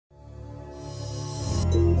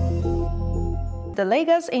The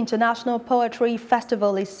Lagos International Poetry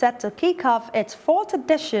Festival is set to kick off its 4th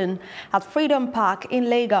edition at Freedom Park in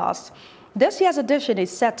Lagos. This year's edition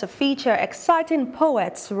is set to feature exciting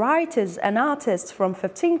poets, writers and artists from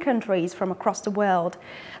 15 countries from across the world.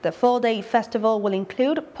 The 4-day festival will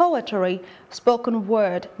include poetry, spoken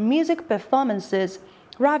word, music performances,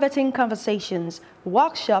 riveting conversations,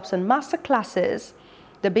 workshops and masterclasses.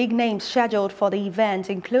 The big names scheduled for the event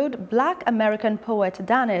include Black American poet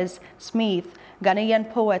Danez Smith,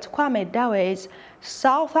 Ghanaian poet Kwame Dawes,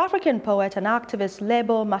 South African poet and activist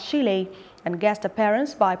Lebo Mashile, and guest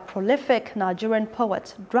appearance by prolific Nigerian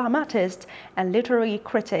poet, dramatist, and literary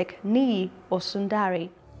critic Niyi Osundari.